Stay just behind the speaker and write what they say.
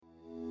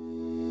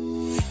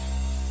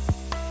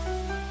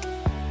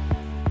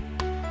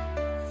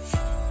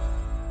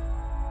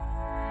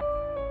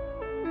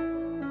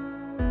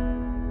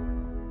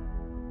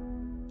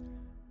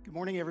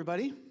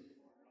everybody.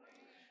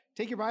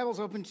 Take your Bibles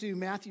open to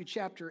Matthew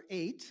chapter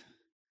 8.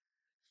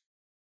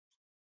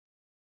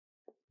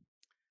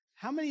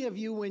 How many of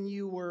you, when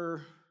you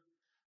were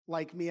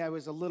like me, I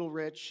was a little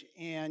rich,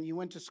 and you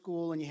went to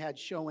school and you had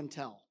show and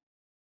tell?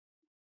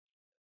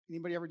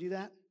 Anybody ever do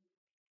that?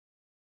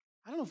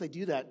 I don't know if they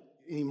do that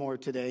anymore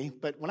today,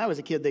 but when I was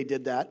a kid, they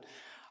did that.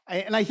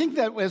 And I think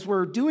that as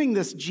we're doing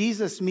this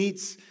Jesus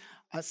Meets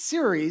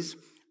series,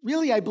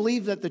 really I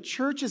believe that the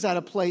church is at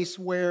a place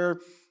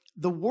where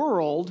the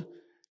world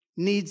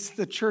needs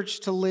the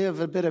church to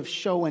live a bit of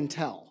show and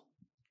tell.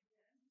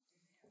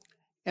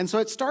 And so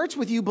it starts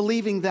with you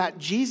believing that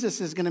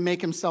Jesus is going to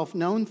make himself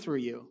known through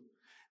you.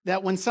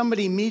 That when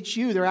somebody meets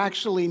you, they're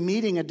actually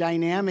meeting a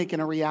dynamic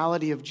and a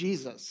reality of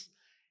Jesus.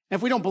 And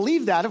if we don't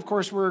believe that, of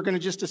course, we're going to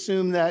just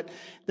assume that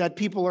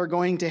people are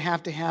going to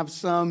have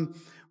some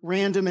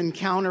random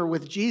encounter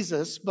with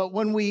Jesus. But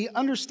when we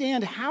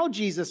understand how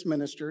Jesus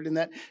ministered and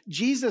that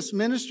Jesus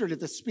ministered at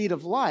the speed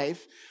of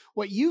life,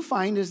 what you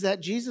find is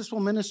that Jesus will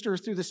minister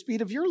through the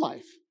speed of your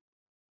life.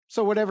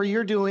 So whatever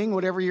you're doing,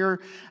 whatever you're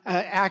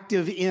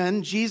active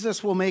in,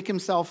 Jesus will make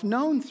himself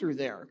known through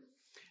there.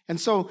 And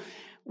so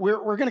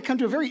we're going to come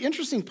to a very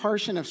interesting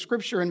portion of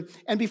Scripture.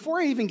 And before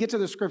I even get to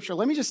the Scripture,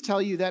 let me just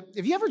tell you that,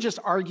 have you ever just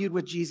argued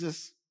with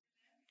Jesus?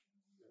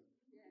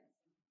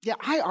 Yeah,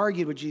 I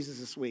argued with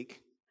Jesus this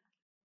week.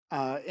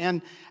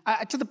 And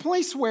to the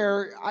place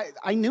where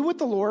I knew what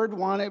the Lord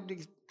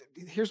wanted.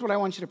 Here's what I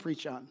want you to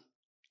preach on.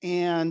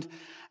 And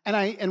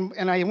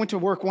I went to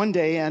work one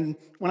day, and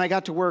when I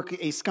got to work,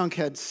 a skunk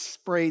had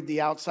sprayed the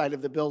outside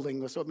of the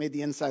building, so it made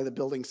the inside of the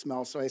building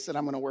smell. So I said,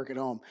 I'm going to work at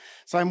home.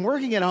 So I'm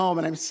working at home,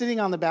 and I'm sitting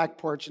on the back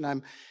porch,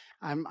 and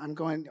I'm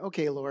going,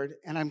 okay, Lord,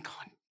 and I'm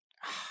going,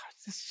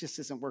 this just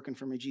isn't working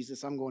for me,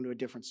 Jesus. I'm going to a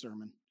different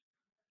sermon.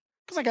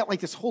 Because I got like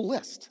this whole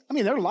list. I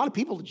mean, there are a lot of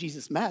people that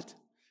Jesus met.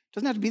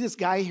 Doesn't have to be this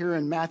guy here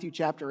in Matthew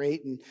chapter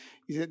 8, and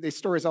the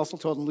story is also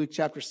told in Luke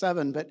chapter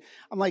 7, but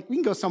I'm like, we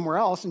can go somewhere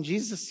else, and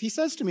Jesus, he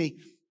says to me,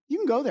 you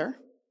can go there.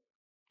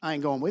 I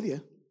ain't going with you.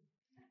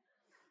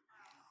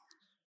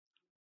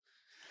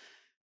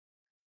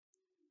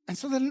 And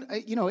so then,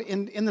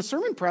 in the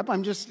sermon prep,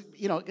 I'm just,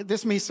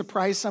 this may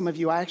surprise some of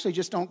you. I actually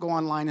just don't go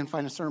online and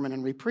find a sermon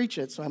and repreach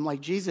it. So I'm like,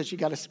 Jesus, you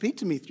got to speak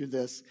to me through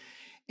this.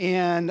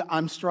 And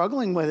I'm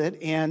struggling with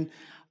it. And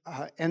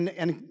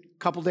a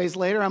couple days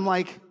later, I'm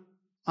like,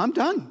 I'm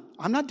done.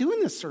 I'm not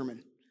doing this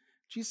sermon.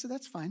 Jesus said,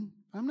 that's fine.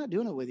 I'm not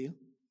doing it with you.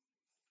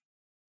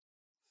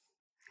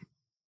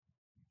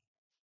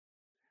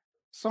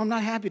 So I'm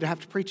not happy to have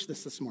to preach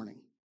this morning.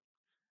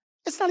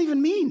 It's not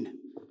even mean.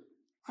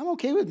 I'm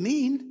okay with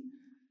mean.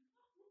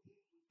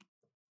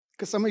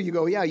 Because some of you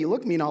go, yeah, you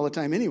look mean all the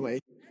time anyway.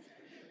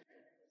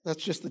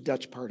 That's just the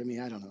Dutch part of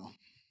me. I don't know.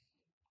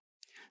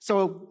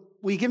 So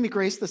will you give me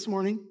grace this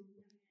morning?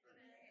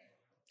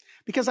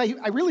 Because I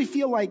really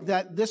feel like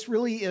that this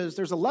really is,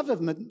 there's a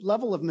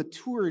level of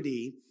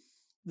maturity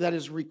that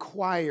is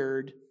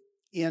required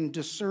in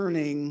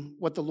discerning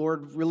what the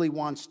Lord really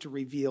wants to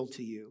reveal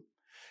to you.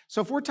 So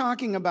if we're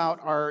talking about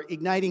our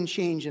igniting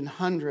change in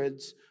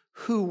hundreds,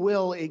 who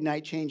will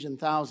ignite change in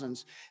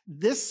thousands,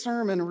 this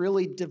sermon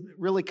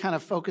really kind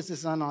of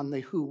focuses on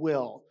the who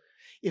will.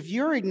 If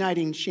you're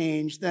igniting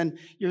change, then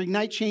you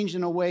ignite change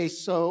in a way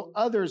so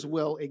others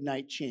will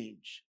ignite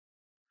change.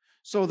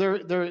 So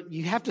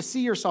you have to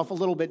see yourself a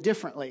little bit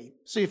differently.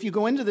 So if you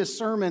go into this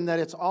sermon that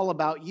it's all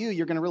about you,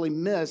 you're going to really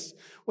miss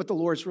what the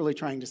Lord's really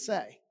trying to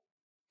say.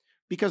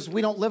 Because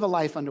we don't live a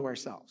life unto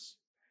ourselves.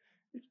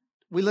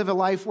 We live a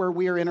life where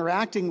we are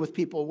interacting with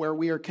people, where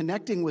we are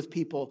connecting with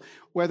people,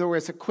 whether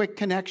it's a quick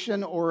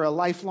connection or a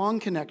lifelong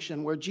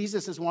connection, where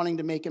Jesus is wanting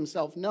to make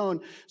himself known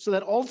so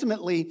that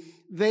ultimately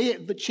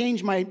the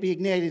change might be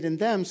ignited in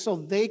them so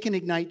they can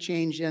ignite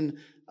change in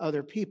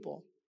other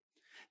people.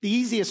 The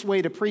easiest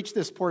way to preach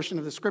this portion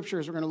of the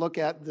scriptures we're going to look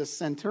at the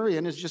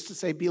centurion is just to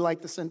say, be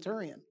like the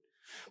centurion.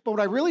 But what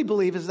I really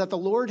believe is that the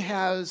Lord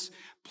has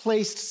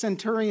placed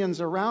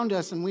centurions around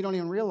us and we don't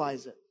even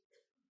realize it.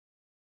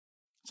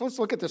 So let's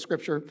look at the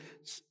scripture.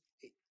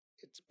 It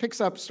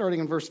picks up starting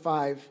in verse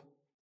 5. It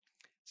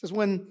says,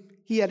 when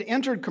he had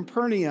entered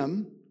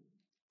Capernaum,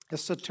 a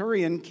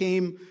centurion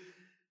came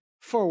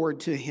forward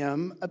to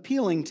him,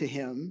 appealing to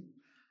him,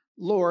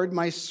 Lord,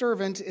 my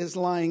servant is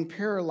lying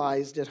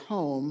paralyzed at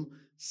home,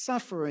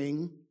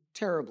 suffering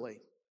terribly.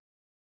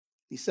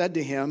 He said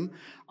to him,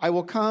 I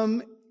will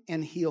come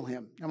and heal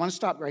him. I want to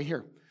stop right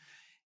here.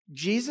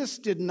 Jesus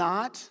did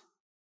not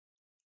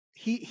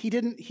He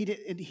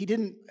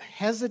didn't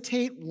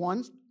hesitate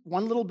one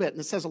little bit,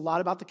 and it says a lot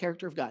about the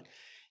character of God.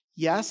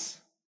 Yes,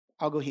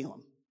 I'll go heal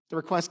him. The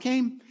request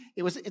came.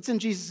 It's in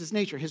Jesus'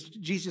 nature.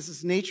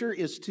 Jesus' nature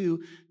is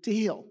to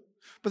heal.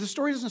 But the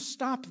story doesn't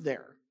stop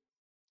there.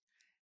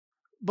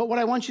 But what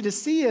I want you to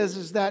see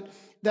is that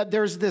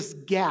there's this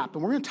gap,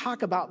 and we're going to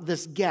talk about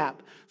this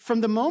gap.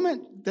 From the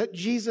moment that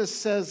Jesus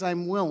says,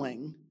 I'm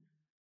willing,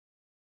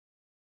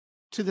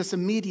 to this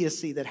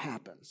immediacy that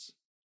happens.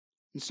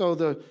 And so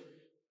the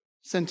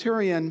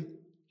centurion,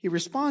 he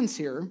responds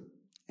here,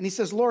 and he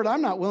says, Lord,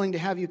 I'm not willing to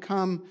have you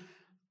come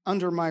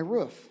under my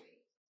roof.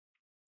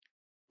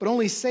 But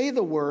only say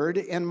the word,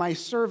 and my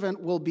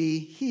servant will be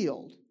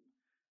healed.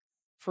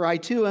 For I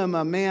too am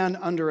a man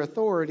under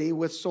authority,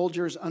 with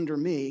soldiers under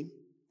me.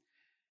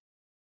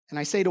 And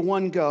I say to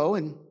one, go,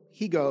 and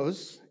he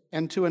goes,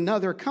 and to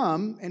another,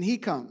 come, and he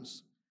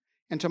comes.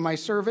 And to my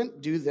servant,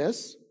 do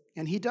this,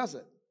 and he does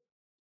it.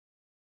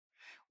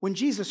 When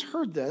Jesus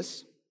heard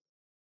this,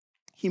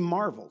 he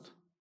marveled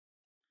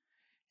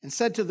and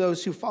said to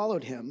those who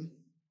followed him,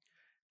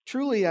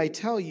 truly I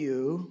tell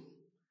you,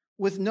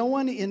 with no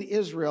one in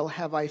Israel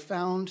have I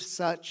found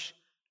such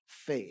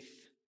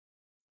faith.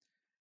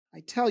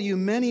 I tell you,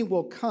 many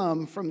will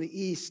come from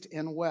the east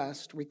and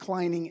west,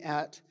 reclining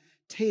at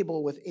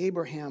table with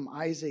Abraham,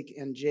 Isaac,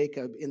 and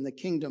Jacob in the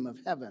kingdom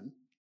of heaven,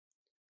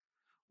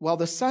 while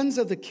the sons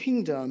of the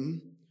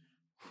kingdom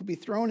will be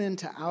thrown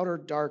into outer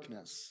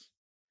darkness,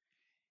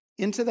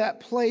 into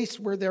that place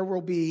where there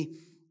will be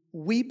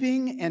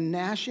weeping and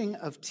gnashing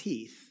of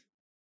teeth.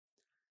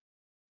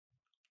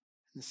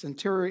 To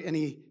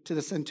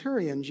the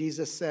centurion,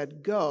 Jesus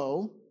said,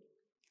 go,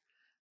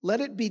 let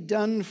it be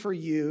done for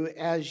you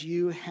as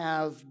you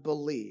have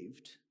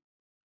believed.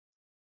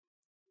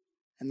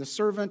 And the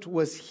servant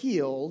was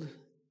healed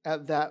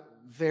at that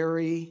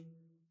very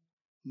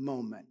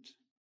moment.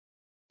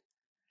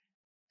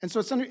 And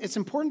so it's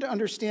important to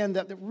understand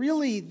that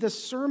really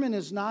this sermon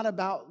is not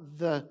about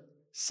the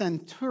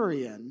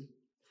centurion.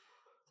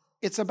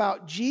 It's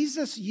about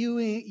Jesus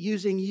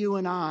using you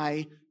and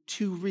I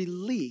to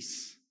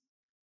release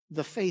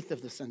the faith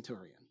of the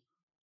centurion.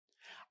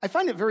 I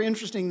find it very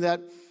interesting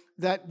that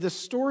the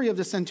story of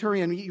the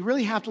centurion, you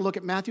really have to look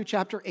at Matthew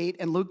chapter 8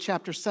 and Luke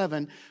chapter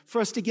 7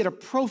 for us to get a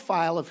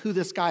profile of who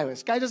this guy was.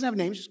 This guy doesn't have a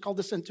name, he's just called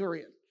the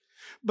centurion.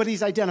 But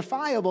he's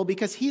identifiable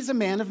because he's a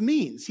man of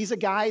means. He's a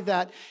guy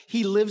that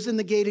he lives in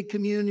the gated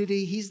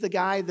community. He's the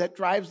guy that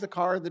drives the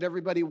car that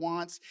everybody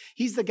wants.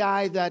 He's the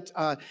guy that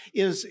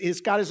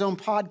is got his own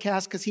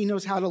podcast because he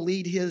knows how to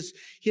lead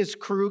his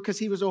crew because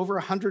he was over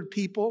 100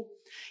 people.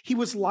 He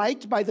was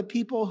liked by the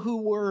people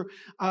who were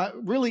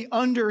really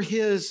under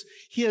his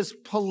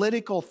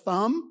political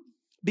thumb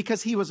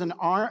because he was an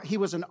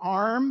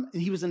arm,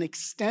 and he was an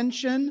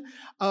extension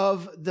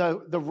of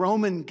the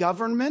Roman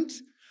government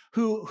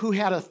who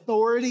had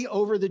authority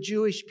over the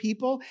Jewish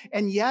people.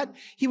 And yet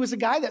he was a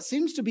guy that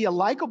seems to be a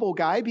likable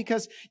guy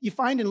because you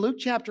find in Luke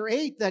chapter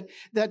 8 that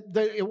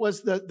it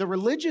was the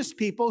religious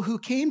people who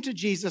came to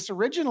Jesus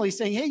originally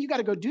saying, hey, you got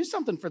to go do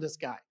something for this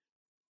guy.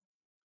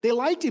 They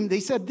liked him.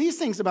 They said these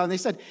things about him. They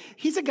said,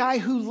 he's a guy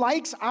who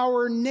likes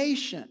our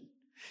nation.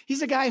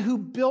 He's a guy who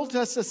built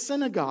us a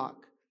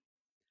synagogue.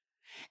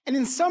 And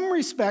in some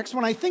respects,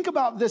 when I think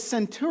about this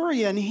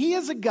centurion, he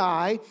is a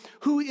guy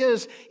who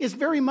is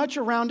very much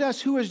around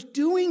us, who is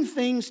doing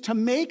things to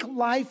make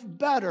life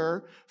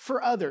better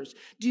for others.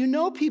 Do you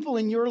know people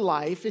in your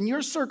life, in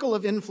your circle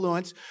of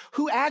influence,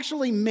 who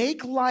actually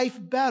make life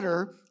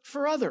better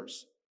for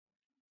others?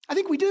 I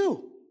think we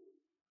do.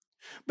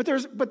 But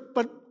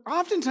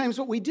oftentimes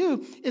what we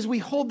do is we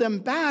hold them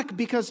back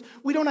because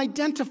we don't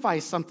identify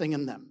something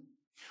in them.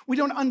 We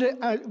don't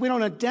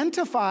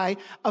identify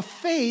a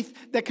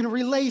faith that can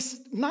release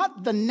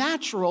not the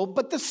natural,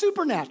 but the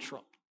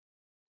supernatural.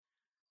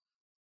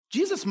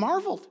 Jesus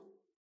marveled.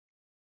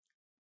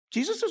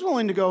 Jesus was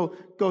willing to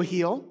go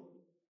heal.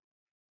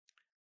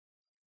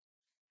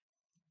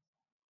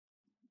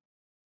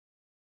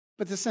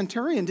 But the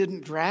centurion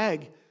didn't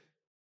drag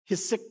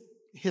his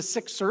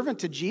sick servant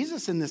to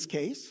Jesus in this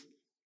case.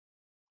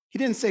 He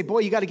didn't say, boy,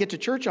 you got to get to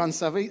church on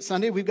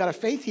Sunday. We've got a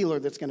faith healer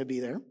that's going to be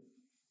there.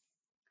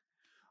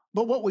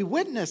 But what we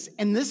witness,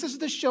 and this is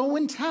the show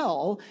and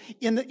tell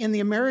in the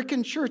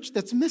American church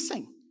that's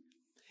missing,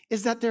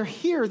 is that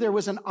there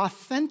was an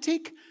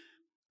authentic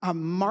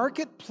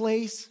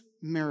marketplace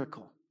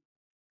miracle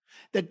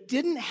that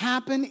didn't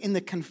happen in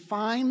the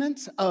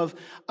confinements of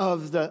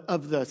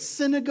the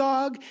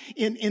synagogue,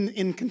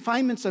 in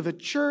confinements of a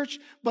church,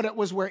 but it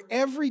was where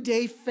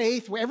everyday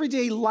faith, where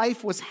everyday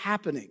life was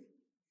happening.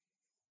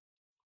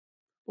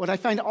 What I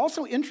find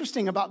also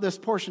interesting about this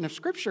portion of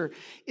Scripture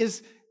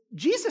is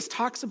Jesus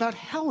talks about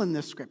hell in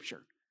this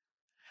Scripture.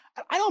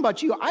 I don't know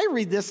about you, I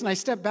read this and I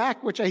step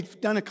back, which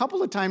I've done a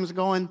couple of times,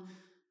 going,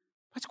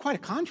 that's quite a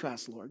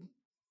contrast, Lord.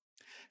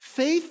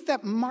 Faith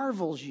that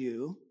marvels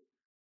you,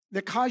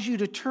 that cause you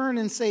to turn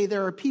and say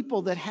there are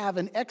people that have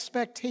an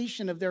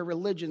expectation of their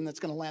religion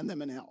that's going to land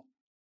them in hell.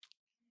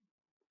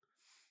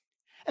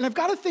 And I've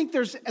got to think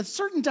there's a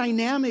certain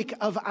dynamic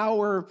of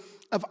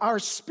our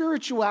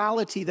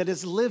spirituality that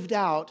is lived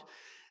out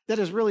that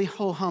is really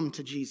ho-hum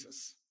to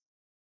Jesus,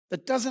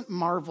 that doesn't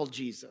marvel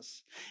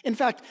Jesus. In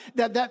fact,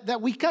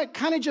 that we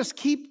kind of just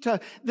keep to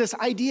this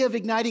idea of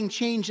igniting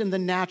change in the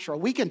natural.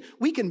 We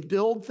can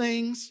build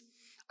things.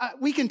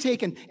 We can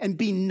take and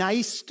be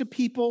nice to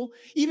people.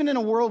 Even in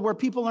a world where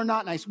people are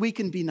not nice, we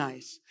can be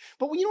nice.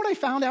 But you know what I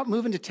found out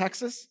moving to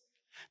Texas?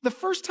 The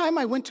first time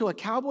I went to a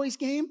Cowboys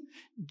game,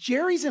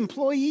 Jerry's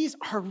employees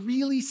are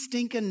really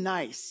stinking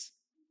nice.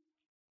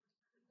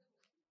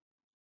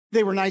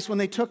 They were nice when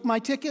they took my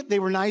ticket. They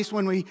were nice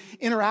when we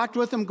interact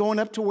with them, going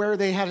up to where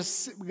they had a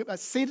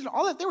seated,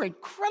 all that. They were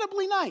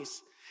incredibly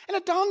nice. And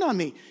it dawned on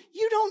me,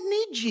 you don't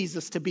need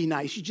Jesus to be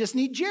nice. You just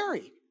need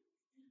Jerry.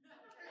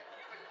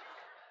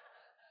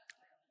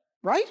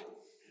 Right?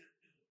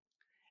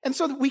 And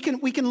so that we can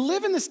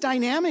live in this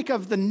dynamic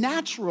of the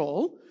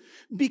natural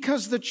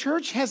because the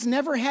church has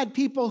never had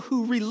people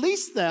who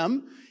release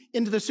them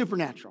into the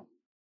supernatural.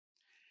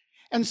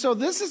 And so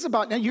this is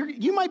about, now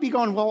you might be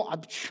going, well,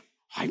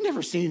 I've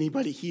never seen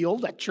anybody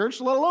healed at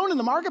church, let alone in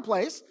the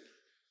marketplace.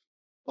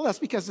 Well, that's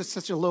because it's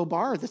such a low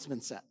bar that's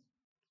been set,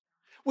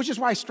 which is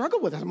why I struggle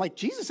with it. I'm like,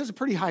 Jesus is a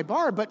pretty high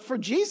bar, but for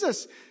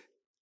Jesus,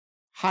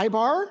 high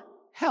bar,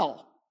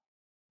 hell.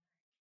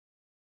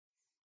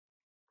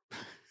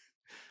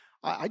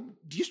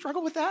 Do you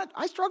struggle with that?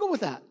 I struggle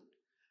with that.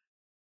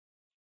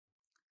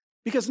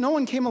 Because no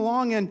one came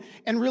along and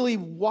really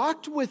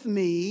walked with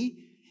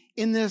me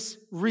in this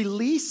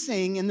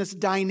releasing, in this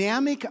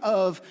dynamic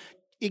of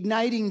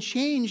igniting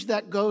change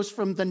that goes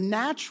from the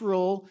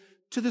natural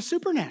to the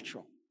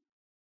supernatural.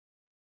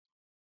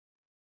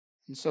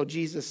 And so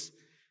Jesus,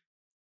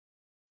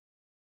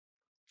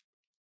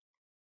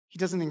 he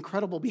does an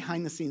incredible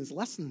behind-the-scenes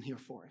lesson here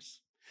for us.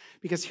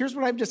 Because here's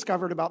what I've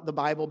discovered about the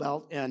Bible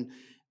Belt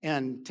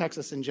and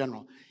Texas in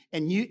general.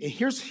 And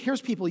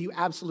here's people you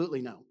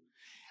absolutely know.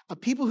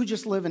 People who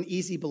just live in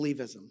easy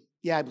believism.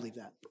 Yeah, I believe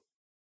that.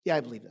 Yeah,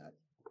 I believe that.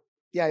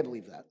 Yeah, I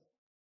believe that.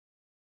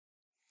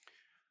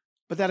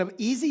 But that of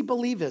easy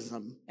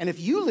believism, and if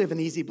you live in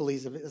easy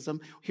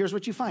believism, here's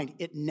what you find.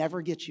 It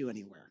never gets you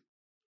anywhere.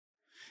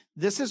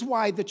 This is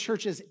why the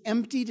church is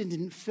emptied and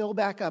didn't fill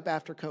back up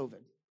after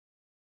COVID.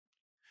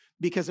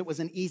 Because it was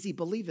an easy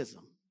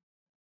believism.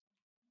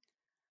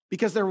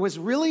 Because there was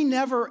really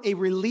never a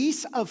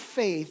release of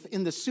faith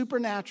in the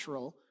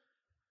supernatural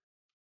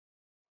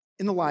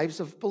in the lives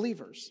of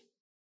believers.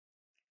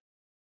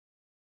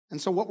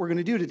 And so what we're going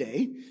to do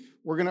today,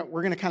 we're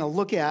going to kind of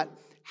look at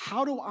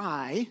how do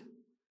I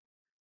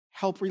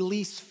help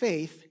release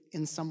faith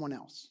in someone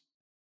else?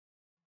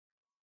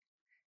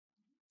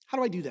 How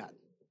do I do that?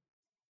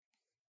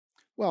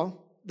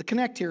 Well, the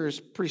connect here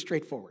is pretty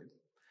straightforward.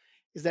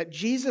 Is that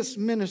Jesus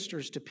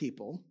ministers to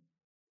people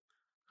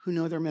who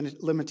know their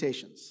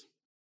limitations.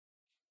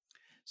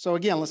 So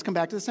again, let's come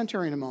back to the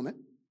centurion a moment.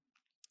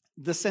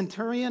 The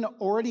centurion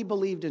already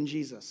believed in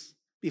Jesus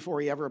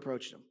before he ever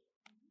approached him.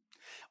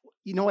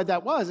 You know what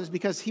that was? Is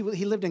because he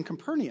lived in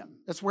Capernaum.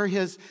 That's where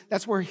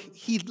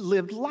he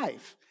lived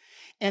life.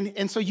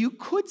 And so you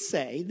could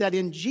say that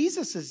in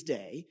Jesus'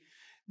 day,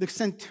 the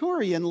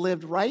centurion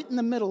lived right in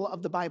the middle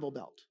of the Bible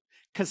Belt.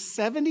 Because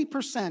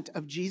 70%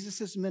 of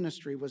Jesus'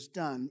 ministry was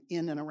done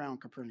in and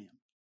around Capernaum.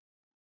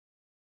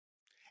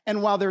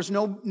 And while there's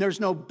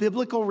no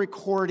biblical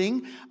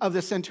recording of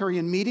the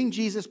centurion meeting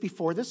Jesus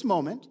before this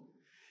moment,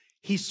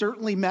 he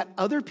certainly met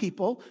other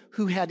people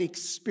who had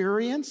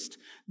experienced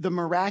the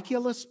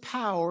miraculous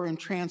power and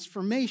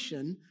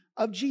transformation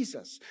of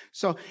Jesus.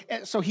 So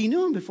he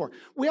knew him before.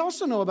 We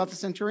also know about the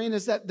centurion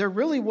is that there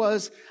really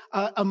was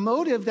a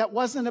motive that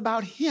wasn't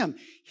about him.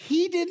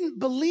 He didn't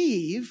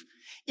believe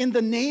in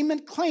the name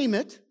it, claim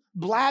it,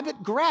 blab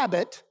it, grab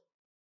it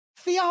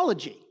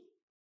theology.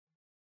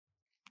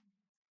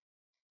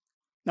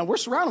 Now, we're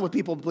surrounded with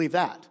people who believe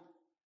that.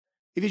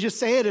 If you just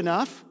say it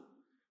enough,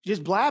 you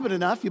just blab it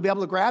enough, you'll be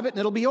able to grab it and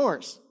it'll be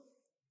yours.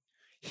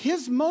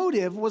 His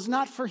motive was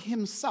not for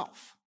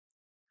himself.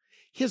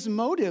 His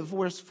motive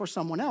was for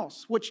someone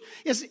else, which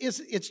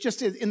it's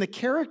just in the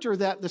character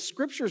that the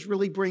scriptures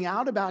really bring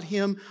out about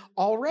him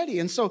already.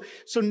 And so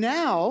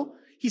now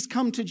he's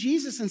come to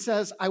Jesus and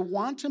says, I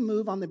want to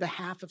move on the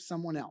behalf of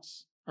someone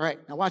else. All right,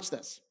 now watch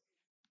this.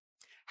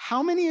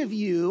 How many of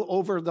you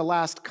over the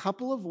last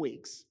couple of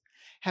weeks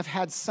have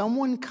had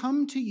someone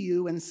come to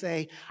you and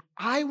say,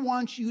 I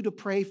want you to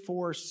pray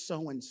for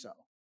so-and-so?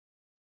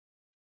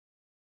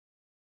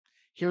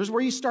 Here's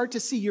where you start to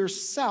see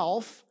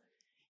yourself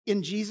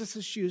in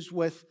Jesus' shoes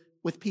with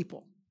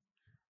people.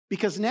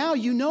 Because now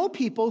you know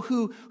people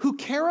who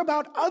care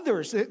about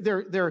others.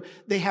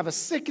 They have a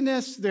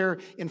sickness, they're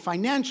in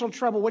financial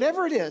trouble,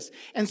 whatever it is.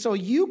 And so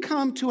you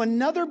come to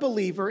another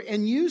believer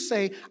and you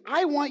say,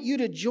 I want you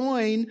to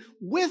join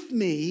with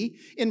me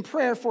in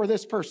prayer for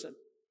this person.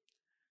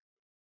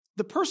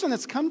 The person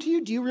that's come to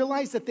you, do you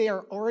realize that they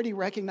are already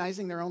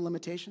recognizing their own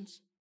limitations?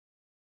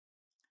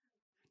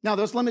 Now,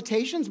 those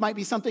limitations might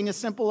be something as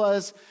simple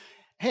as,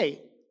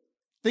 hey,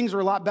 things are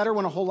a lot better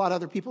when a whole lot of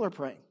other people are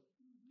praying.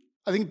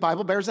 I think the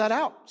Bible bears that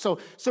out. So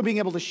being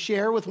able to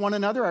share with one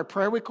another our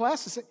prayer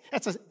requests,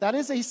 that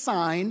is a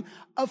sign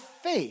of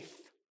faith.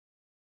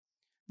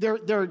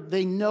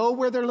 They know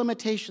where their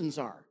limitations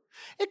are.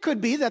 It could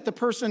be that the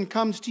person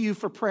comes to you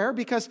for prayer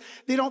because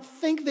they don't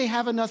think they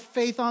have enough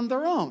faith on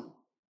their own.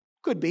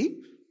 Could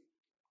be.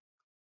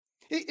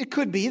 It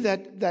could be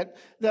that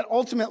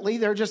ultimately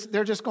they're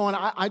just going,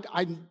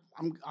 I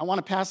want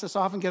to pass this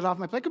off and get it off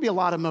my plate. It could be a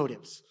lot of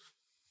motives.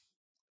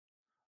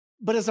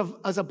 But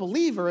as a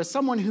believer, as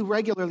someone who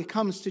regularly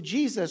comes to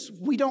Jesus,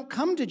 we don't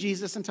come to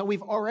Jesus until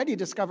we've already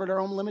discovered our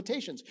own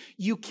limitations.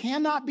 You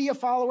cannot be a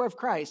follower of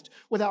Christ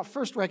without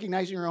first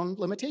recognizing your own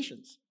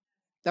limitations.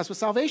 That's what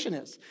salvation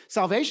is.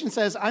 Salvation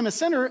says, I'm a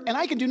sinner and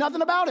I can do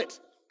nothing about it.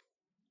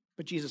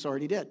 But Jesus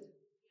already did.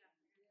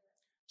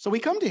 So we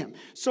come to him.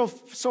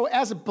 So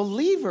as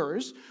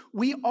believers,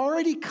 we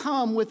already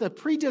come with a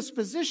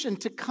predisposition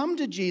to come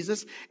to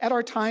Jesus at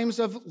our times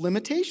of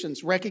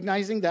limitations,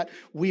 recognizing that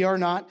we are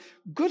not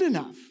good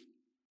enough.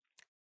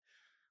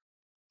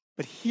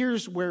 But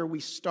here's where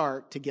we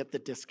start to get the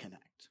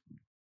disconnect.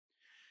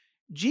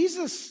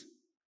 Jesus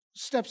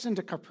steps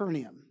into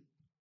Capernaum,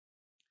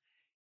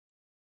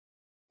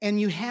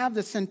 and you have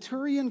the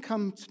centurion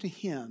come to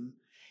him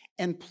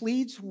and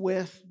pleads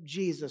with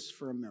Jesus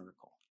for a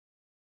miracle.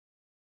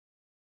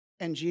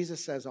 And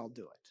Jesus says, I'll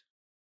do it.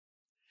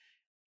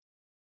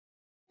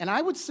 And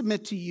I would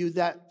submit to you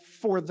that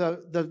for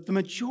the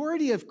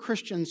majority of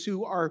Christians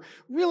who are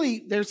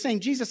really, they're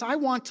saying, Jesus, I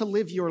want to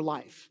live your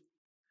life.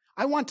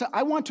 I want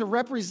to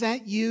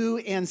represent you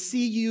and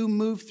see you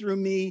move through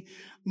me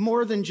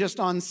more than just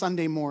on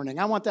Sunday morning.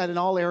 I want that in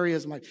all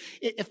areas of my life.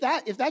 If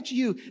that's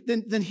you,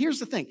 then here's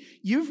the thing.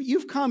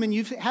 You've come and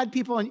you've had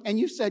people and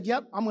you've said,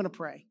 yep, I'm going to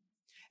pray.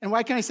 And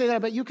why can I say that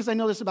about you? Because I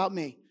know this about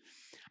me.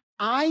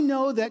 I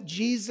know that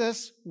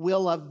Jesus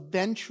will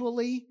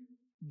eventually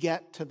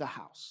get to the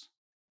house.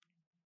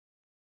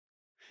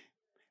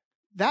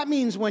 That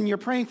means when you're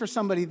praying for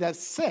somebody that's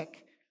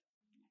sick,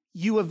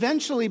 you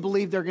eventually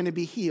believe they're going to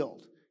be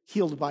healed.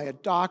 Healed by a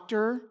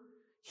doctor,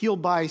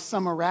 healed by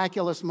some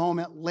miraculous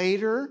moment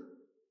later,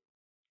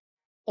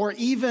 or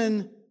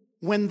even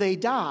when they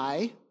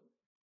die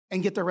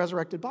and get their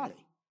resurrected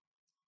body.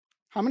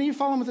 How many of you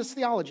follow with this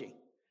theology?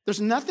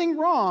 There's nothing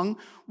wrong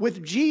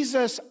with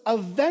Jesus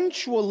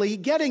eventually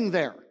getting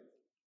there.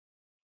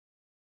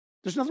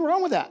 There's nothing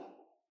wrong with that.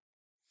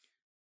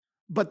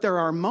 But there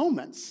are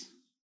moments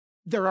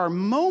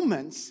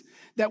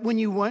that when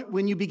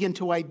you begin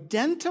to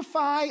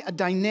identify a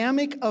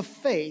dynamic of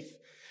faith,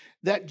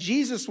 that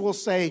Jesus will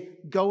say,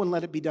 go and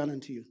let it be done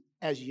unto you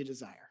as you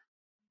desire.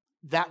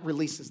 That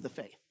releases the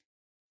faith.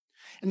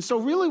 And so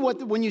really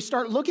when you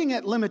start looking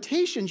at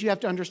limitations, you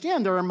have to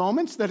understand there are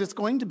moments that it's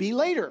going to be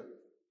later.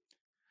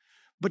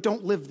 But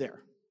don't live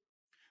there.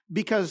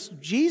 Because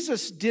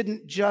Jesus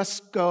didn't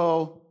just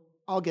go,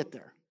 I'll get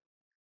there.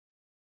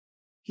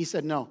 He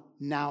said, no,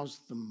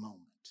 now's the moment.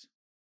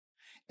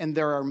 And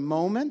there are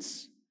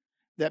moments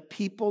that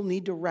people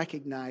need to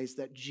recognize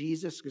that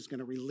Jesus is going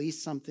to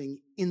release something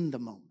in the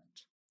moment.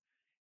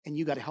 And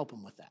you got to help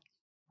them with that.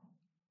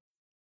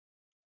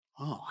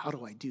 Oh, how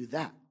do I do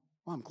that?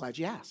 Well, I'm glad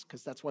you asked,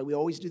 because that's why we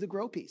always do the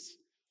grow piece.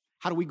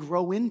 How do we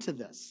grow into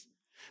this?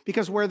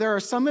 Because where there are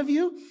some of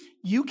you,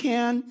 you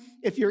can,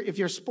 if you're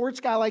a sports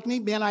guy like me,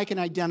 man, I can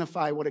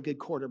identify what a good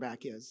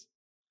quarterback is.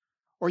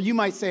 Or you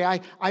might say,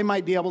 I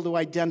might be able to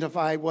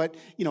identify what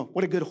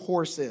a good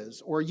horse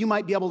is. Or you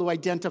might be able to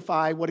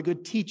identify what a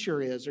good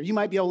teacher is. Or you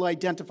might be able to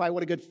identify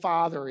what a good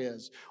father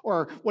is.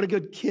 Or what a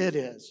good kid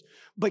is.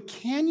 But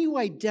can you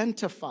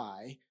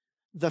identify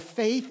the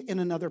faith in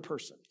another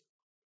person?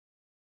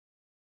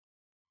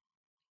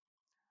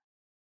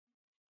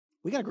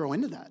 We got to grow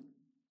into that.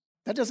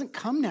 That doesn't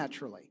come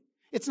naturally.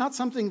 It's not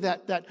something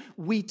that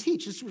we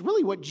teach. It's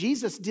really what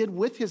Jesus did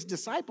with his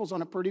disciples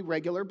on a pretty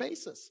regular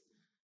basis.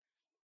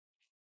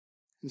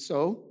 And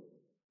so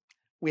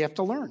we have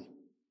to learn.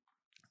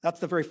 That's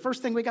the very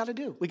first thing we got to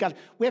do. We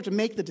have to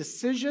make the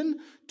decision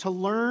to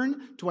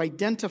learn to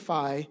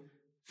identify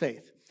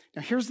faith.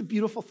 Now, here's the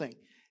beautiful thing.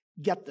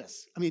 Get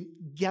this.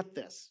 Get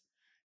this.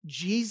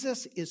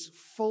 Jesus is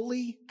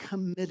fully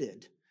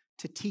committed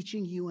to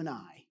teaching you and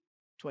I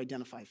to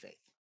identify faith.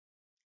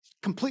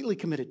 Completely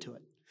committed to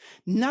it.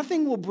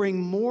 Nothing will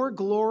bring more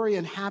glory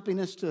and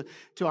happiness to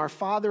our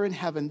Father in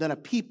heaven than a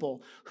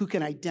people who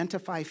can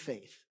identify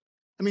faith.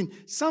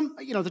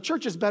 The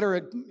church is better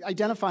at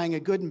identifying a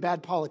good and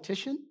bad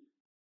politician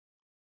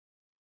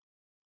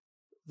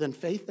than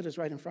faith that is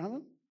right in front of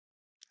them.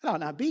 That ought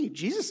not be.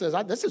 Jesus says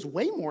this is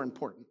way more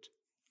important.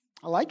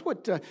 I liked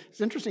what,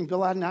 it's interesting,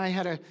 Bill and I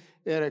had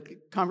a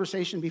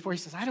conversation before. He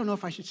says, I don't know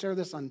if I should share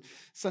this on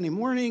Sunday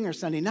morning or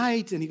Sunday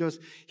night. And he goes,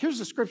 here's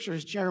the scripture,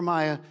 it's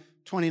Jeremiah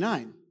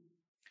 29.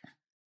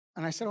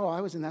 And I said,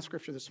 I was in that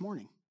scripture this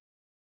morning.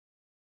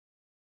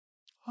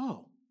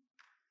 Oh,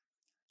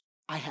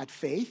 I had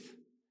faith.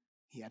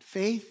 He had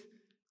faith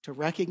to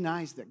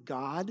recognize that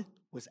God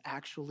was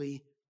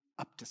actually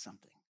up to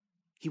something.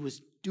 He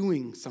was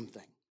doing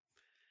something.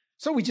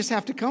 So we just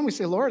have to come. We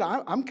say, Lord,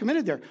 I'm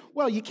committed there.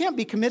 Well, you can't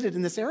be committed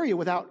in this area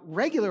without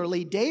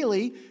regularly,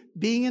 daily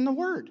being in the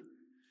Word,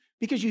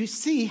 because you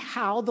see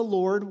how the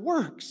Lord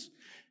works.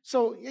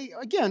 So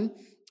again,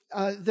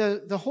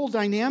 the whole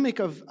dynamic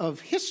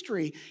of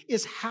history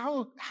is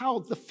how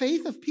the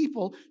faith of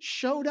people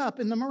showed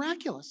up in the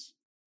miraculous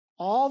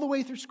all the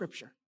way through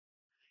Scripture.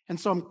 And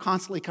so I'm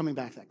constantly coming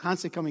back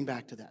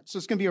to that, So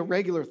it's going to be a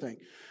regular thing.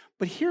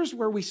 But here's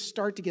where we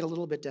start to get a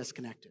little bit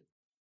disconnected.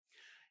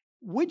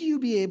 Would you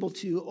be able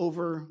to,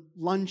 over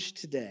lunch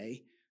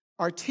today,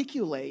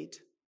 articulate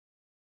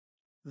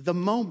the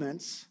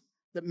moments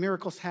that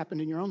miracles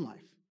happened in your own life?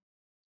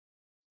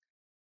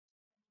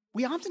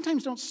 We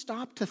oftentimes don't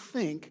stop to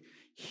think,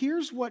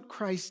 here's what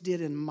Christ did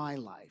in my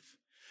life.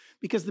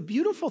 Because the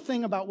beautiful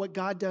thing about what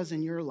God does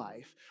in your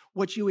life,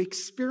 what you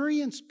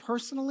experience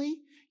personally,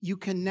 you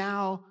can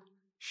now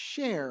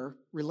share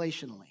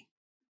relationally.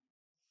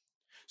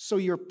 So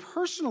your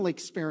personal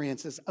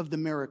experiences of the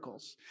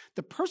miracles,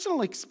 the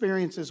personal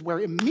experiences where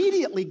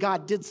immediately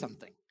God did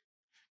something.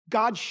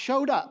 God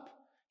showed up.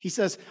 He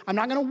says, I'm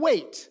not going to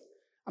wait.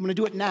 I'm going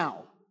to do it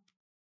now.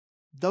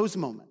 Those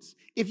moments.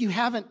 If you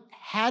haven't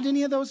had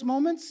any of those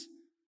moments,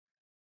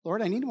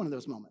 Lord, I need one of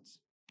those moments.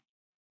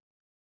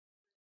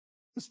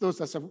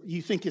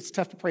 You think it's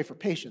tough to pray for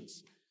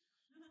patience.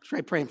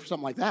 Try praying for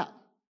something like that,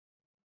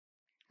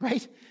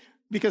 right?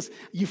 Because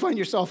you find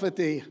yourself at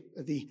the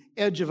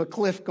edge of a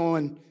cliff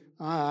going,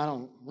 I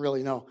don't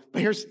really know.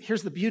 But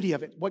here's the beauty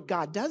of it. What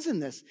God does in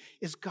this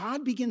is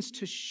God begins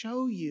to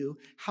show you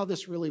how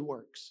this really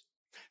works.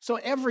 So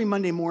every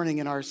Monday morning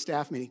in our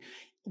staff meeting,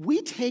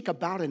 we take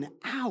about an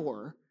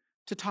hour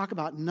to talk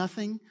about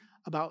nothing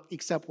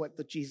except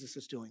what Jesus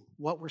is doing,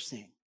 what we're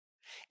seeing.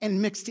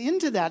 And mixed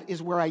into that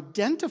is we're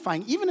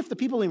identifying, even if the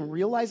people don't even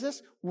realize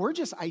this, we're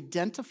just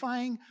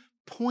identifying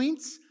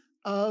points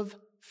of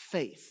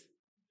faith.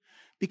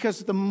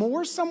 Because the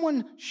more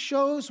someone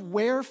shows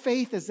where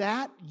faith is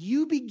at,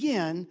 you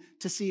begin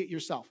to see it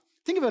yourself.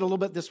 Think of it a little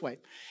bit this way.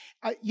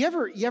 You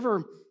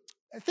ever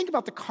think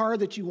about the car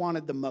that you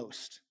wanted the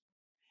most?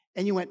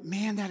 And you went,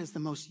 man, that is the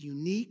most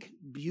unique,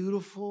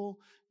 beautiful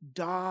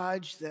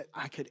Dodge that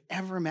I could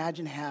ever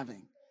imagine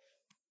having.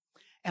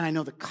 And I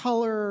know the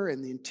color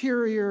and the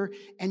interior,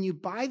 and you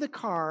buy the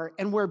car,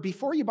 and where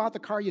before you bought the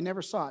car, you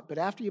never saw it, but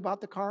after you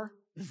bought the car,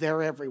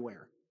 they're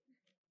everywhere.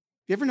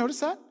 You ever notice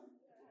that?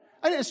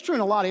 And it's true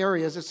in a lot of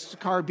areas, it's the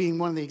car being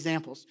one of the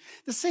examples.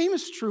 The same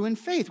is true in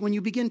faith. When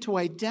you begin to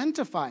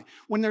identify,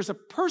 when there's a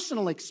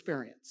personal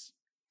experience,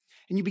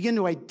 and you begin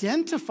to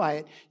identify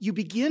it, you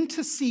begin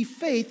to see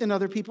faith in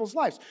other people's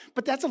lives.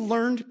 But that's a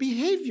learned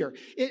behavior.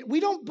 We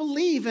don't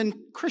believe in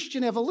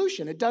Christian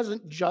evolution. It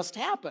doesn't just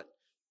happen.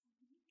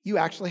 You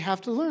actually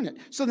have to learn it.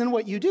 So then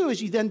what you do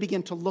is you then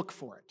begin to look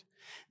for it.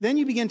 Then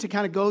you begin to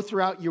kind of go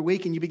throughout your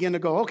week and you begin to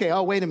go, okay,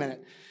 oh, wait a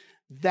minute.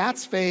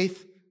 That's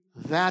faith.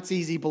 That's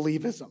easy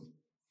believism.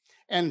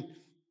 And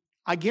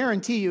I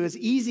guarantee you, as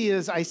easy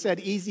as I said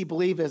easy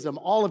believism,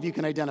 all of you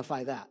can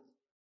identify that.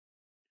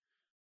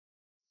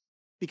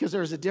 Because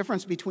there's a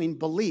difference between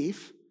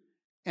belief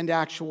and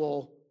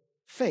actual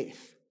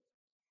faith.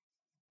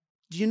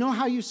 Do you know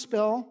how you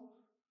spell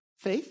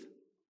faith?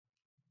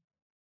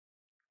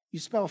 You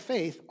spell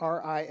faith,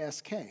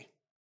 R-I-S-K.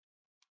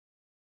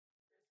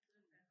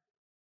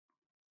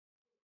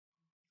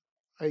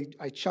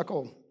 I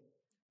chuckle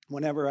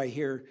whenever I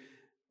hear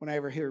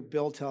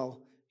Bill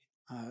tell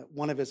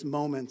one of his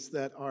moments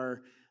that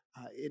are,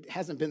 it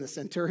hasn't been the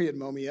centurion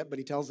moment yet, but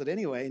he tells it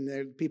anyway,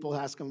 and people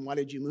ask him, why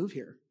did you move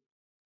here?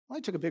 Well, I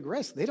took a big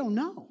risk. They don't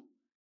know.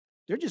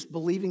 They're just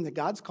believing that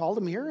God's called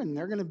them here and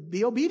they're going to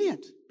be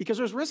obedient because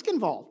there's risk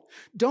involved.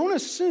 Don't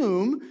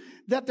assume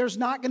that there's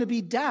not going to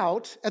be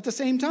doubt at the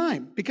same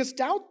time because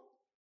doubt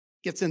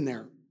gets in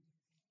there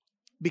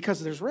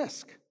because there's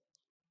risk.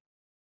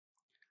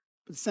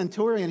 But the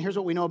centurion, here's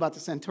what we know about the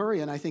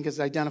centurion, I think is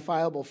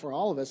identifiable for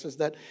all of us, is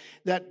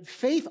that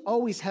faith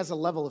always has a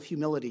level of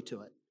humility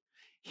to it.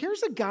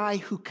 Here's a guy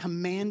who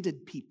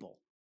commanded people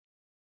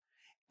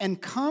and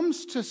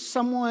comes to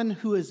someone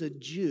who is a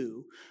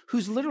Jew,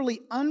 who's literally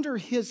under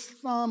his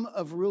thumb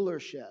of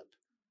rulership,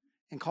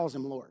 and calls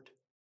him Lord.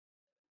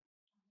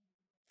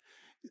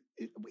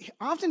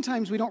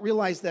 Oftentimes we don't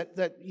realize that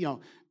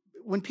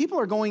when people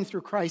are going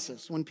through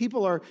crisis, when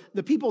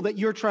the people that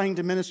you're trying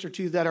to minister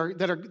to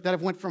that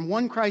have went from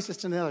one crisis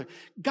to another,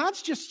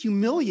 God's just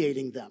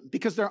humiliating them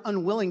because they're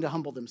unwilling to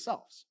humble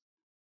themselves.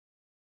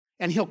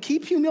 And he'll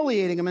keep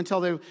humiliating them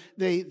until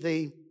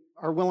they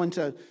are willing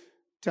to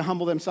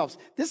humble themselves.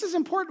 This is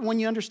important when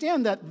you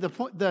understand that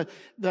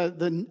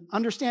the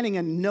understanding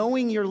and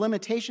knowing your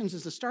limitations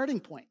is the starting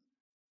point.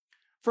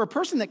 For a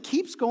person that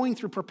keeps going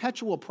through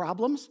perpetual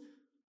problems,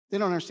 they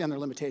don't understand their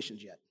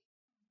limitations yet.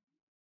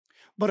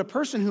 But a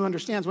person who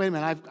understands, wait a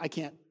minute, I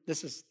can't,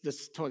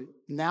 this totally,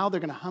 now they're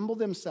going to humble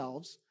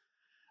themselves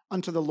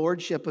unto the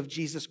lordship of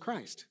Jesus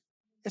Christ.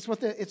 It's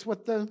what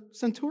the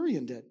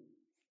centurion did.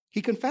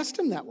 He confessed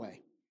him that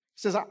way.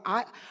 He says,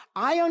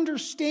 I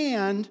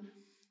understand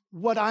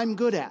what I'm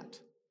good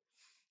at.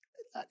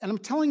 And I'm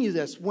telling you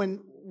this,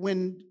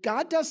 when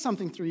God does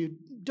something through you,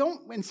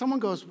 when someone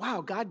goes,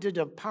 wow, God did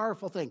a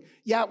powerful thing.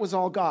 Yeah, it was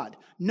all God.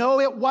 No,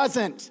 it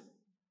wasn't.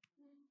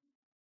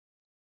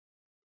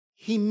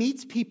 He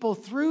meets people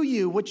through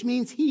you, which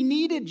means he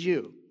needed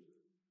you.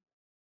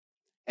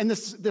 And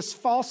this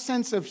false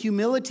sense of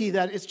humility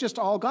that it's just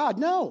all God.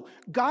 No,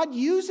 God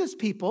uses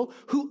people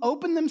who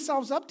open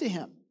themselves up to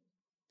him.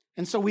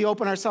 And so we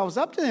open ourselves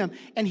up to him,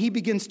 and he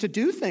begins to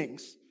do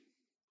things.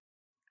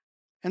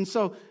 And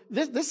so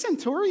this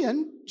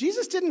centurion,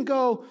 Jesus didn't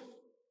go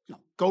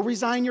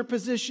resign your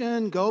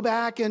position, go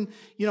back and,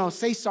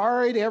 say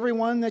sorry to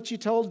everyone that you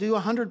told, do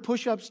 100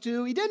 push-ups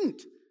to. He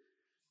didn't.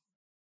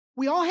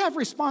 We all have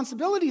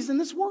responsibilities in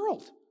this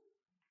world.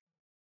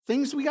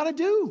 Things we got to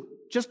do.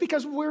 just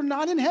because we're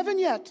not in heaven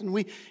yet.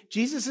 And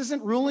Jesus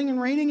isn't ruling and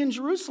reigning in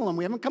Jerusalem.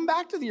 We haven't come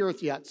back to the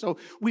earth yet. So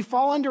we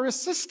fall under a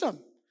system.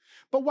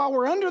 But while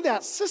we're under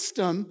that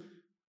system,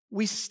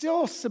 we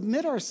still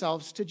submit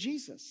ourselves to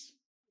Jesus.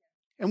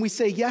 And we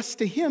say yes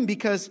to him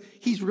because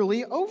he's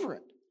really over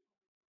it.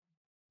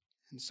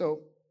 And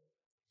so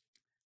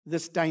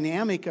this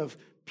dynamic of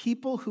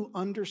people who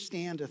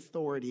understand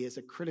authority is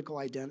a critical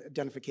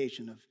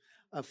identification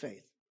of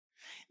faith.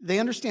 They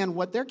understand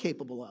what they're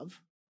capable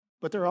of,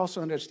 but they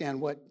also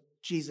understand what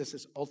Jesus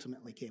is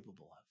ultimately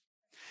capable of.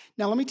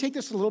 Now, let me take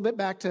this a little bit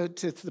back to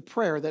the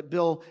prayer that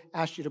Bill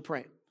asked you to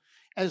pray.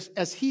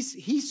 As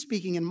he's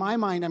speaking, in my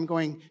mind, I'm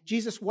going,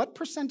 Jesus, what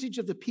percentage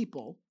of the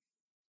people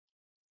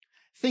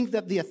think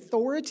that the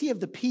authority of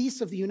the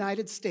peace of the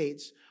United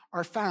States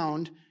are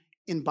found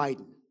in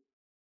Biden?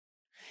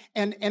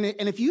 And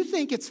if you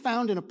think it's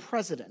found in a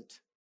president,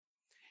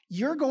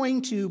 you're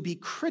going to be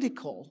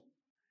critical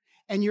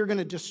and you're going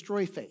to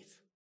destroy faith.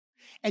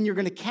 And you're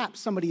going to cap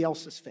somebody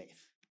else's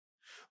faith.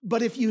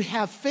 But if you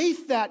have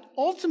faith that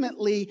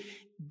ultimately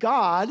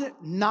God,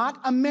 not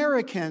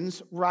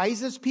Americans,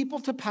 rises people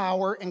to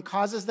power and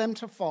causes them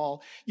to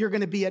fall, you're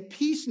going to be at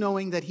peace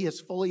knowing that he is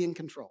fully in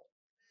control.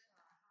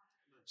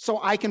 So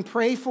I can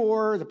pray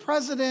for the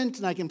president,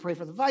 and I can pray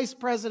for the vice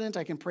president,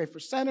 I can pray for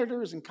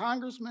senators and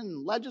congressmen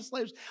and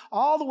legislators,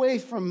 all the way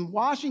from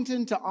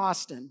Washington to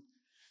Austin,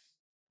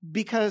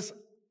 because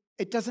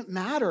it doesn't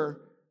matter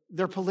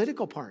their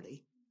political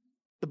party.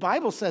 The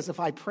Bible says if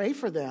I pray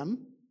for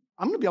them,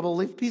 I'm going to be able to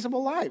live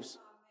peaceable lives.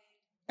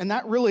 And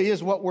that really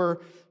is what we're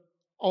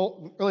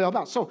all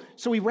about. So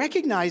we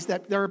recognize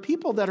that there are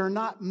people that are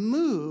not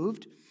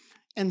moved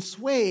and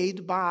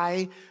swayed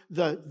by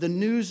the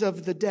news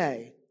of the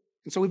day.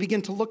 And so we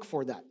begin to look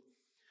for that.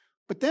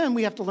 But then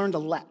we have to learn to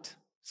let.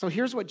 So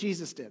here's what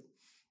Jesus did.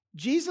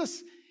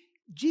 Jesus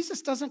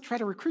doesn't try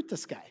to recruit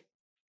this guy.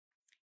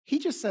 He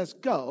just says,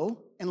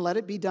 go and let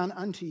it be done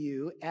unto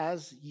you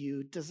as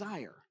you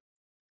desire.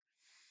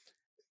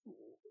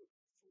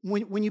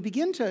 When you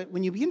begin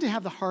to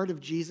have the heart of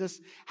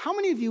Jesus, how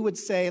many of you would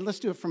say, let's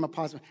do it from a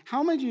positive,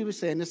 how many of you would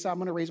say, and this, I'm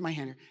going to raise my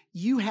hand here,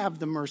 you have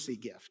the mercy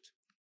gift?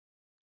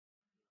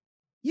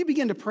 You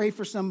begin to pray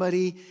for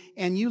somebody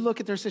and you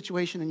look at their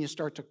situation and you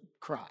start to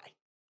cry.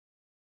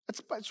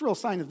 That's a real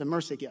sign of the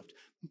mercy gift.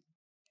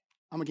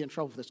 I'm going to get in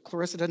trouble for this.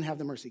 Clarissa doesn't have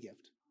the mercy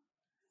gift.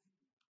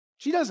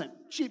 She doesn't.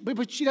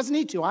 But she doesn't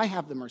need to. I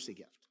have the mercy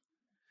gift.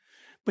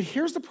 But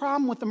here's the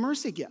problem with the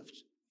mercy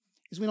gift,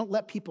 is we don't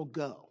let people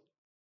go.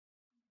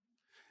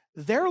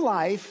 Their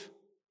life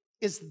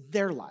is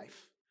their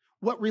life.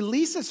 What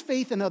releases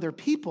faith in other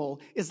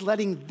people is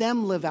letting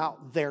them live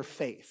out their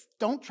faith.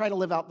 Don't try to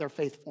live out their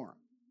faith for them.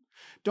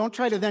 Don't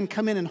try to then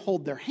come in and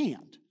hold their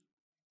hand.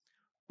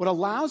 What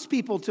allows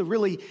people to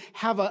really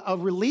have a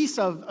release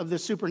of the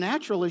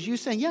supernatural is you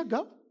saying, yeah,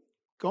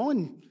 go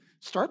and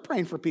start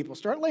praying for people.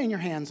 Start laying your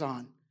hands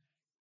on.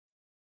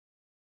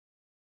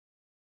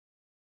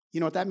 You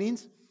know what that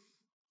means?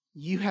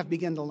 You have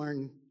begun to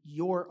learn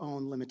your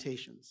own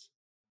limitations.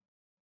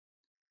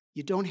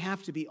 You don't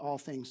have to be all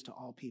things to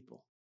all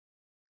people.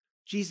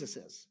 Jesus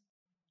is.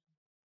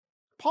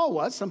 Paul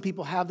was. Some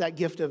people have that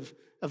gift of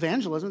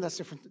evangelism.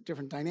 That's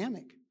different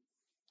dynamic.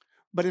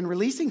 But in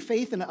releasing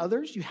faith in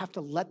others, you have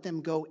to let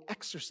them go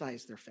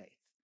exercise their faith.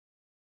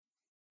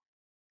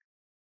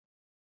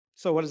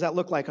 So what does that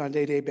look like on a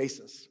day-to-day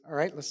basis? All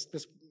right,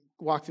 let's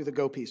walk through the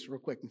go piece real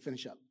quick and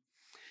finish up.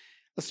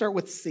 Let's start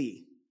with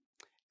see.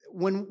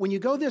 When you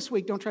go this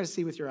week, don't try to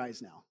see with your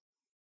eyes now.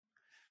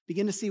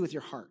 Begin to see with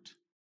your heart.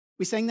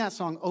 We sang that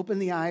song, Open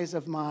the Eyes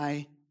of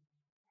My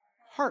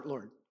Heart,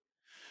 Lord.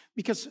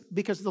 Because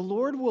the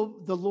Lord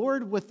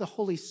with the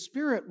Holy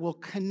Spirit will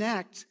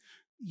connect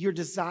your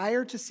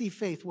desire to see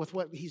faith with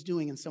what he's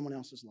doing in someone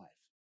else's life.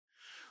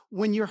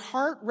 When your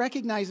heart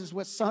recognizes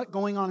what's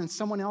going on in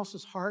someone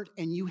else's heart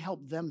and you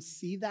help them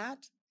see that,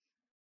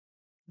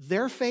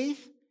 their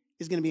faith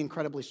is going to be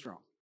incredibly strong.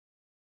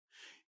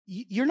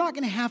 You're not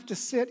going to have to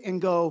sit and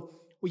go,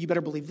 well, you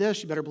better believe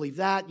this, you better believe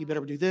that, you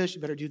better do this,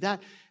 you better do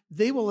that.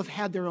 They will have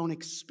had their own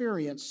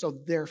experience, so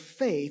their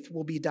faith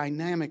will be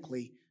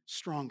dynamically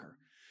stronger.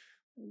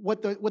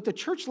 What the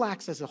church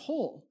lacks as a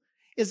whole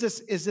is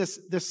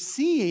the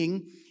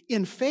seeing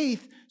in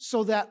faith,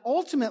 so that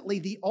ultimately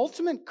the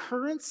ultimate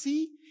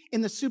currency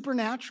in the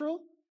supernatural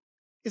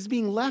is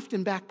being left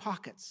in back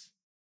pockets.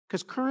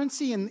 Because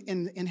currency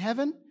in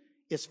heaven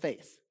is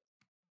faith.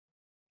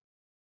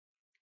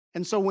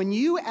 And so when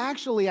you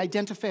actually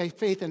identify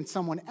faith in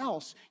someone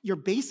else, you're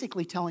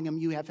basically telling them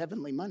you have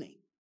heavenly money.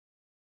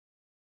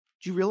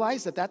 Do you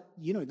realize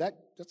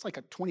that's like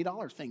a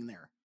 $20 thing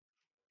there?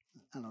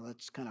 I don't know,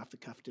 that's kind of off the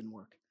cuff, didn't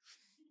work.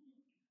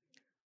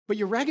 But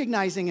you're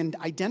recognizing and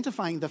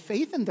identifying the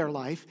faith in their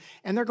life,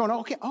 and they're going,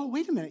 okay, oh,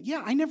 wait a minute.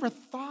 Yeah, I never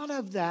thought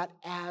of that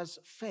as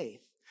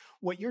faith.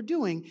 What you're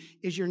doing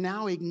is you're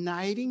now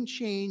igniting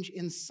change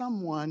in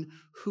someone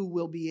who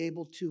will be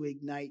able to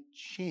ignite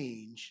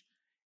change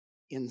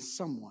in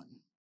someone.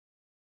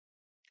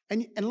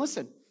 And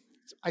listen,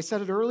 I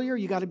said it earlier,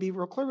 you got to be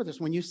real clear with this.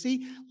 When you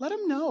see, let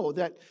them know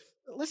that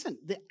listen,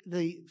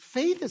 the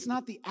faith is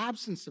not the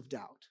absence of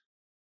doubt.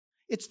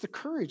 It's the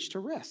courage to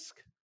risk.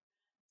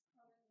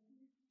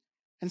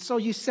 And so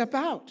you step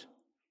out.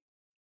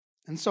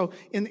 And so,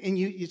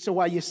 so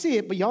while you see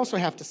it, but you also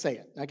have to say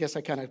it. I guess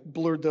I kind of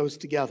blurred those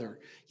together.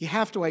 You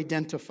have to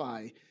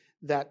identify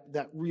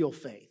that real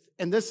faith.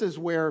 And this is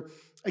where,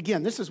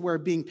 again,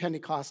 being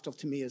Pentecostal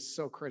to me is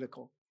so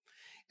critical.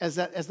 As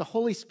the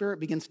Holy Spirit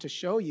begins to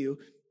show you,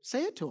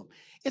 say it to him.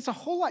 It's a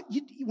whole lot.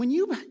 When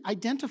you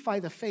identify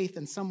the faith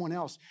in someone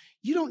else,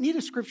 you don't need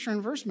a scripture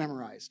and verse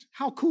memorized.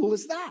 How cool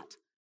is that?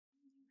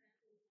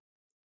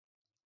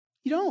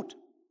 You don't.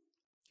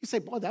 You say,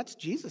 boy, that's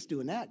Jesus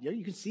doing that.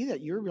 You can see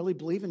that you're really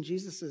believing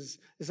Jesus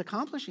is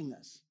accomplishing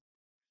this.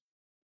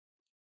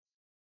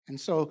 And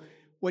so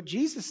what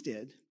Jesus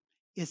did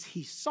is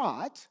he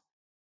saw it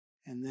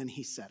and then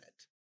he said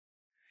it.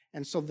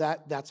 And so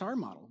that's our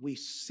model. We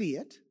see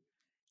it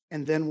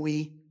and then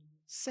we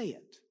say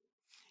it.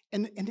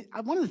 And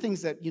one of the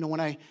things that,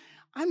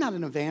 I'm not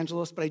an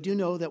evangelist, but I do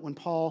know that when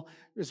Paul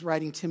is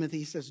writing Timothy,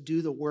 he says,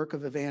 do the work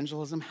of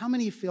evangelism. How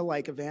many feel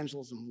like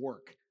evangelism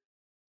work?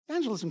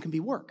 Evangelism can be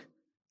work.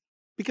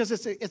 Because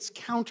it's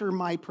counter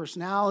my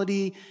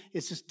personality.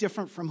 It's just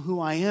different from who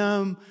I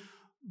am.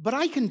 But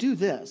I can do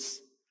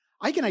this.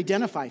 I can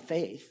identify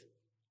faith.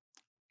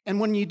 And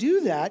when you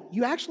do that,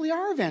 you actually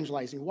are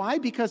evangelizing. Why?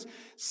 Because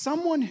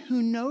someone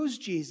who knows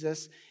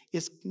Jesus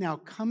is now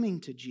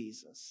coming to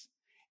Jesus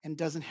and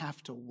doesn't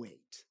have to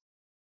wait.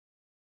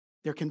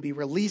 There can be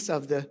release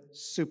of the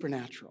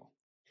supernatural.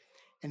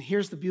 And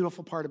here's the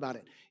beautiful part about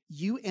it.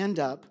 You end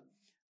up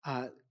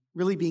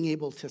really being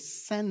able to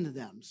send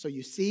them. So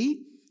you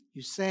see,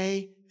 you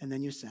say, and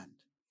then you send.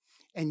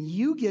 And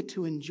you get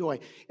to enjoy.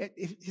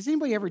 Has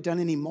anybody ever done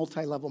any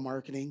multi-level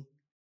marketing?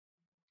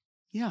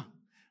 Yeah.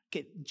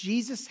 Okay,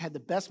 Jesus had the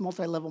best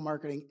multi-level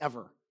marketing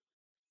ever.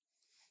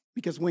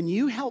 Because when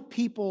you help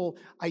people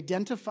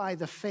identify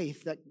the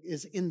faith that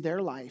is in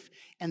their life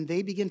and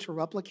they begin to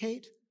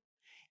replicate,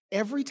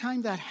 every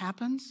time that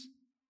happens,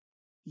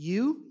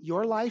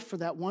 your life for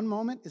that one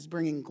moment is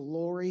bringing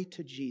glory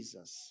to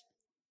Jesus.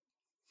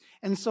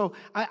 And so,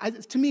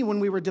 to me, when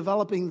we were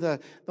developing the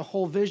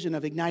whole vision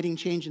of igniting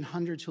change in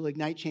hundreds who will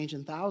ignite change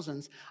in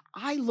thousands,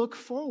 I look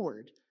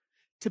forward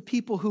to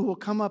people who will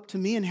come up to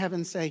me in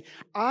heaven and say,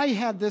 I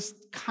had this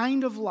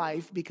kind of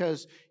life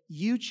because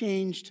you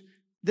changed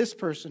this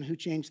person who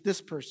changed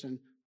this person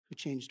who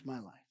changed my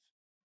life.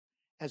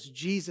 As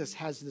Jesus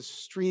has this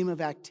stream of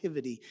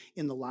activity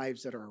in the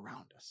lives that are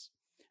around us.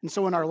 And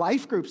so in our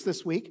life groups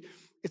this week,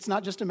 it's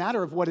not just a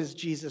matter of what is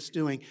Jesus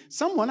doing.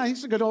 I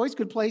think it's always a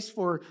good place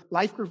for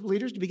life group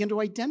leaders to begin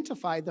to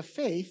identify the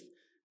faith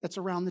that's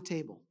around the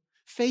table.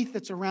 Faith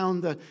that's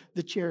around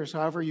the chairs,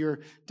 however your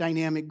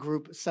dynamic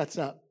group sets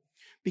up.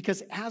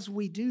 Because as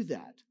we do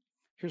that,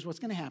 here's what's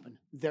going to happen.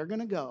 They're going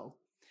to go,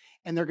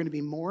 and there are going to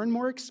be more and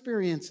more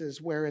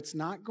experiences where it's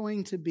not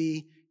going to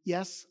be,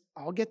 yes,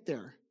 I'll get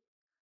there.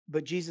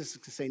 But Jesus is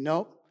going to say,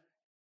 nope,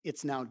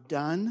 it's now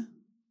done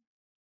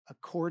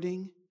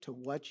according to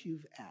what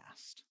you've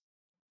asked.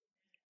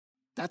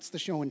 That's the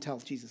show and tell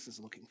Jesus is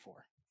looking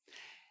for.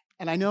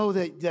 And I know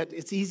that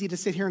it's easy to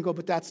sit here and go,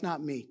 but that's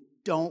not me.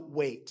 Don't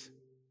wait.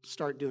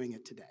 Start doing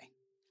it today.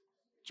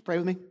 Would you pray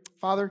with me?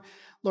 Father,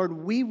 Lord,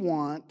 we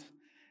want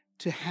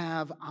to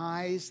have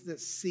eyes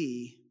that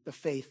see the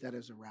faith that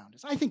is around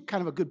us. I think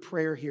kind of a good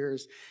prayer here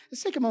is,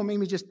 let's take a moment,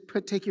 maybe just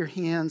take your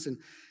hands and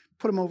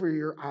put them over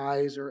your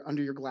eyes or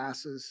under your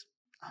glasses,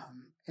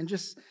 and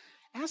just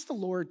ask the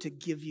Lord to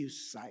give you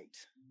sight.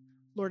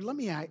 Lord, let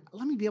me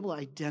be able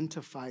to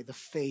identify the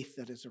faith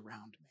that is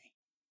around me.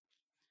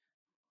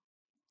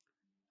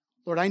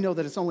 Lord, I know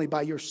that it's only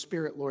by your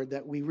Spirit, Lord,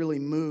 that we really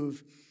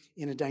move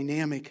in a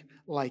dynamic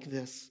like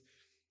this.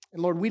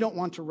 And Lord, we don't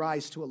want to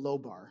rise to a low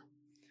bar.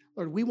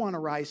 Lord, we want to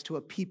rise to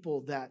a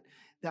people that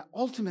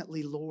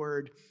ultimately,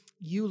 Lord,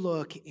 you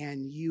look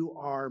and you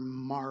are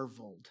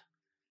marveled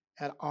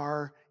at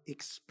our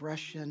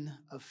expression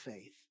of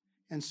faith.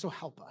 And so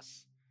help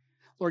us.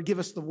 Lord, give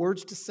us the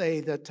words to say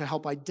that to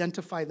help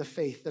identify the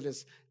faith that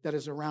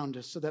is around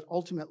us so that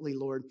ultimately,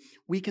 Lord,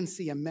 we can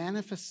see a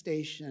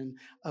manifestation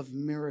of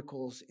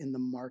miracles in the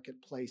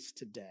marketplace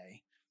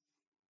today.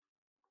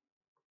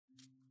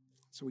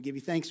 So we give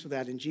you thanks for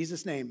that in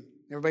Jesus' name.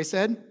 Everybody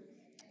said,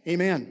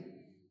 amen.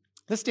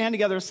 Let's stand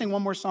together, sing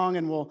one more song,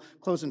 and we'll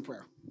close in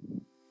prayer.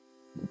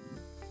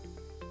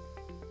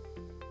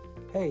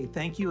 Hey,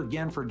 thank you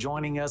again for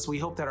joining us. We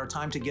hope that our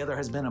time together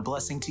has been a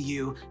blessing to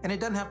you. And it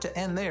doesn't have to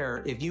end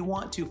there. If you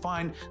want to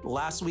find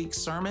last week's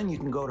sermon, you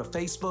can go to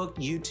Facebook,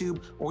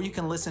 YouTube, or you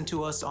can listen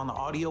to us on the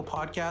audio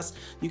podcast.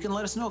 You can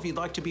let us know if you'd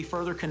like to be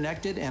further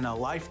connected in a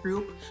life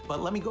group.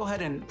 But let me go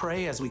ahead and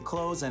pray as we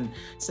close and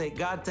say,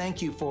 God,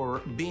 thank you for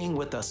being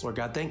with us, Lord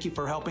God. Thank you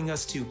for helping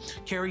us to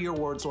carry your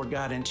words, Lord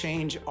God, and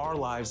change our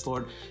lives,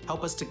 Lord.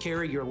 Help us to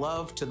carry your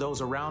love to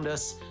those around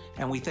us.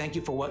 And we thank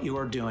you for what you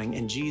are doing.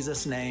 In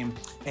Jesus' name,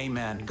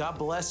 amen. God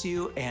bless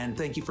you, and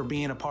thank you for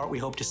being a part. We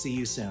hope to see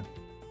you soon.